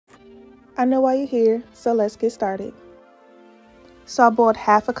I know why you're here, so let's get started. So I boiled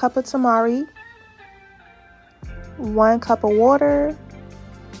half a cup of tamari, 1 cup of water,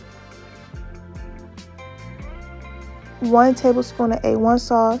 1 tablespoon of A1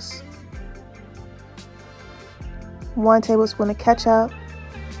 sauce, 1 tablespoon of ketchup,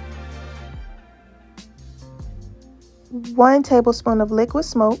 1 tablespoon of liquid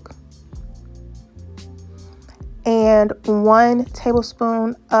smoke, and 1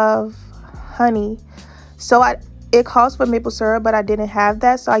 tablespoon of honey. So it calls for maple syrup, but I didn't have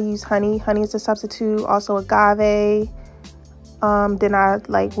that, so I used honey. Honey is a substitute. Also agave. Then I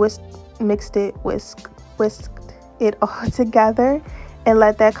whisked it all together and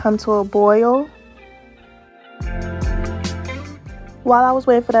let that come to a boil. While I was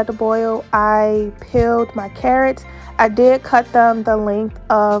waiting for that to boil, I peeled my carrots. I did cut them the length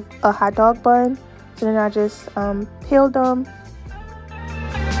of a hot dog bun. So then I just peeled them.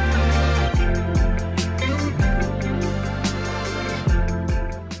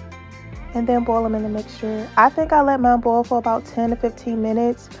 And then boil them in the mixture. I think I let mine boil for about 10 to 15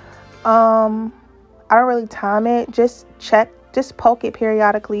 minutes. I don't really time it. Just poke it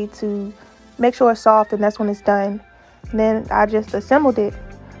periodically to make sure it's soft, and that's when it's done. And then I just assembled it.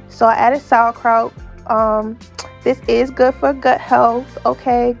 So I added sauerkraut. This is good for gut health.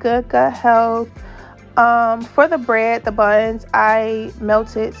 Okay, good gut health. For the bread, the buns, I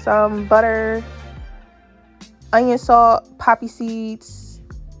melted some butter, onion salt, poppy seeds,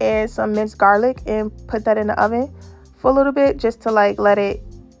 and some minced garlic and put that in the oven for a little bit, just to let it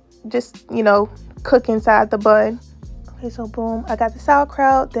cook inside the bun. Okay, so boom, I got the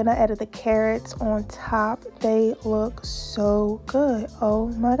sauerkraut, then I added the carrots on top. They look so good. Oh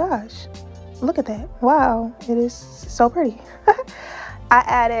my gosh, look at that. Wow, it is so pretty. I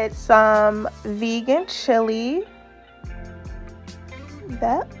added some vegan chili.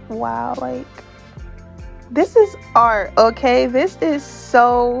 Wow, this is art, okay? This is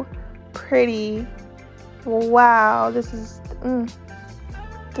so pretty. Wow, this is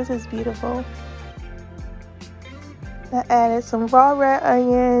beautiful. I added some raw red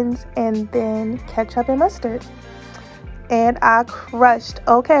onions and then ketchup and mustard. And I crushed.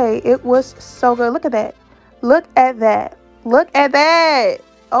 Okay, it was so good. Look at that. Look at that. Look at that.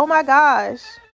 Oh my gosh.